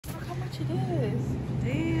much it is.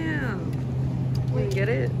 Damn. We can get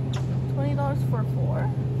it. $20 for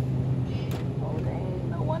 4. Oh dang,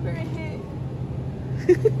 no wonder it hit.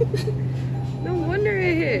 No wonder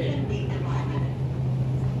it hit.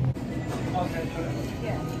 Okay.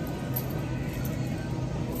 Yeah.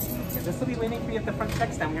 Okay, this will be waiting for you at the front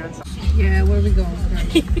check stand. We're gonna. Yeah, where are we going?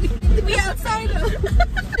 We outside though.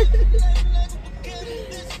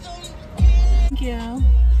 Thank you.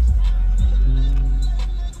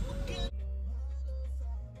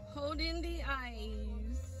 Holding the ice.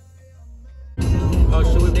 Oh,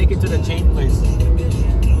 should we make it to the chain place?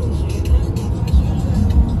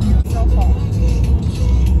 So far.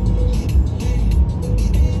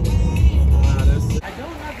 I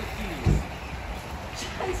don't have the keys.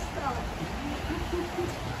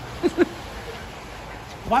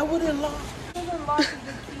 Why would it lock? Because a lot of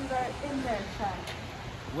the keys are in there, Chad.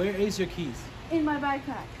 Where is your keys? In my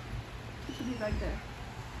backpack. It should be back there.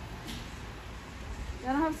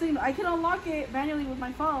 I don't have signal. I can unlock it manually with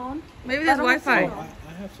my phone. Maybe there's Wi-Fi. I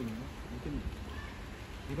have signal.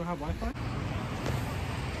 You don't have Wi-Fi?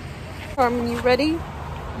 Carmen, you ready? You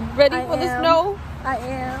ready for the snow? I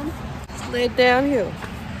am. Sled downhill.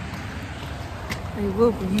 Hey,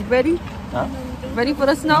 Whoop, you ready? Huh? Ready for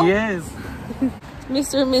the snow? Yes.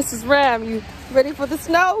 Mr. and Mrs. Ram, you ready for the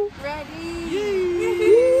snow? Ready.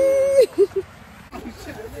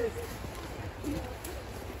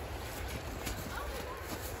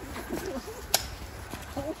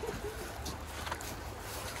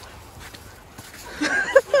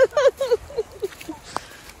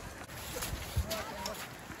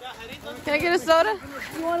 Can I get a soda?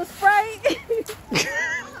 You want a Sprite?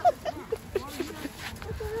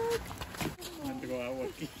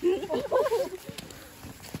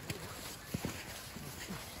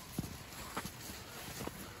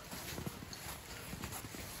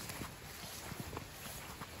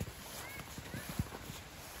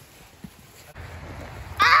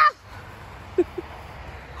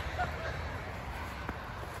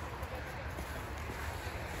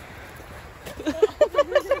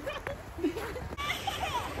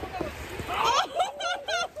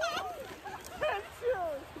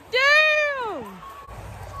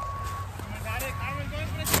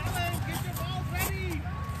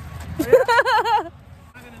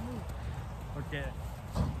 Okay.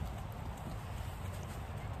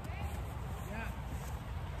 Yeah.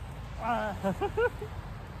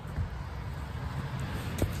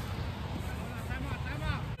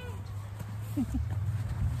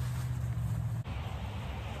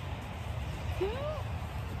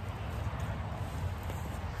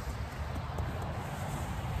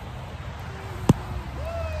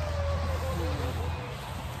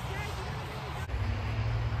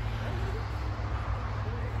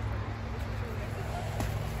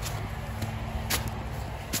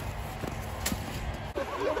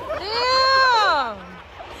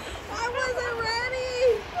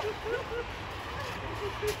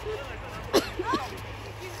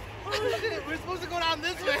 We're supposed to go down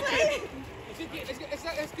this way.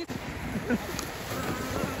 It's good.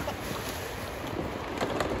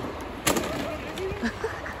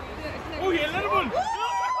 Oh, yeah, little one.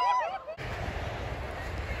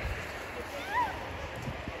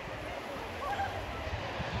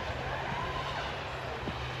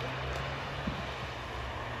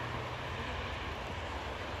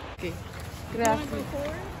 Okay. Gracias.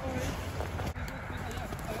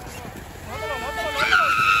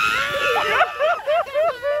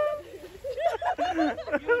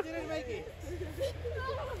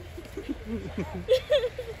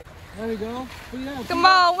 There you go. Come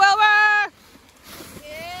on, Wilbur!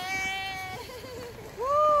 Yeah.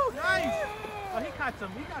 Woo, nice. Oh, he caught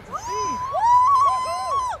some speed.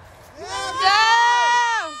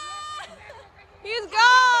 Yeah! He's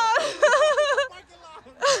gone!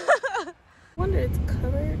 I wonder it's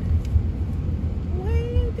covered.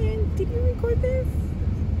 Wait, then did you record this?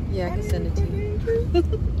 Yeah, I can send it to you.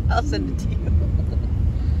 I'll send it to you.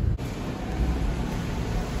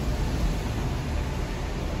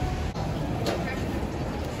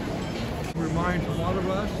 Remind a lot of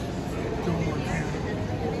us to more.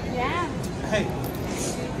 Yeah. Hey.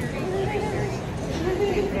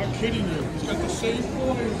 I'm not kidding you. It's got the same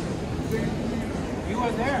voice. You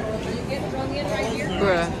were there.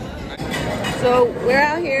 Bruh. So we're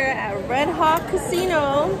out here at Red Hawk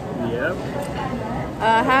Casino. Yep.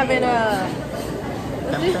 Having a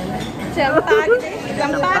champagne.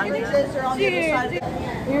 Cheers.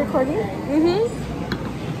 You recording? Mm-hmm.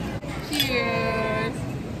 Cheers.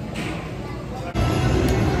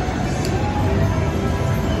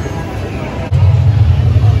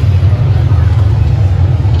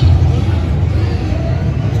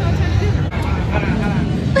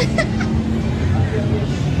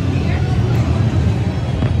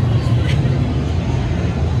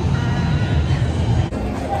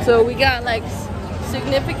 So we got like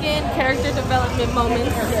significant character development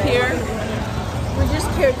moments here. We're just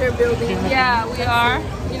character building. Yeah, we are.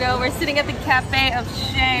 You know, we're sitting at the cafe of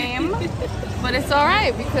shame, but it's all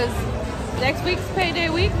right because next week's payday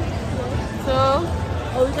week. So,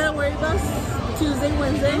 Oh, we gotta worry about Tuesday,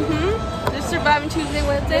 Wednesday. Just surviving Tuesday,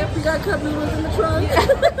 Wednesday. Yep, we got cup noodles in the trunk.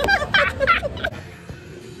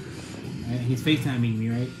 He's FaceTiming me,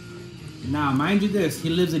 right? Now, mind you this, he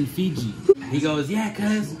lives in Fiji. He goes, yeah,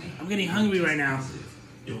 cuz, I'm getting hungry right now.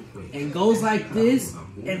 And goes like this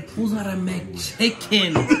and pulls out a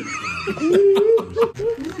McChicken.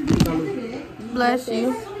 Bless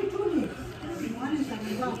you.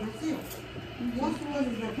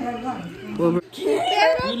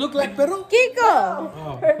 You look like Perro? Kiko.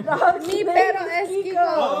 Oh. Her dog's Mi name perro is es Kiko.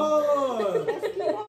 Kiko.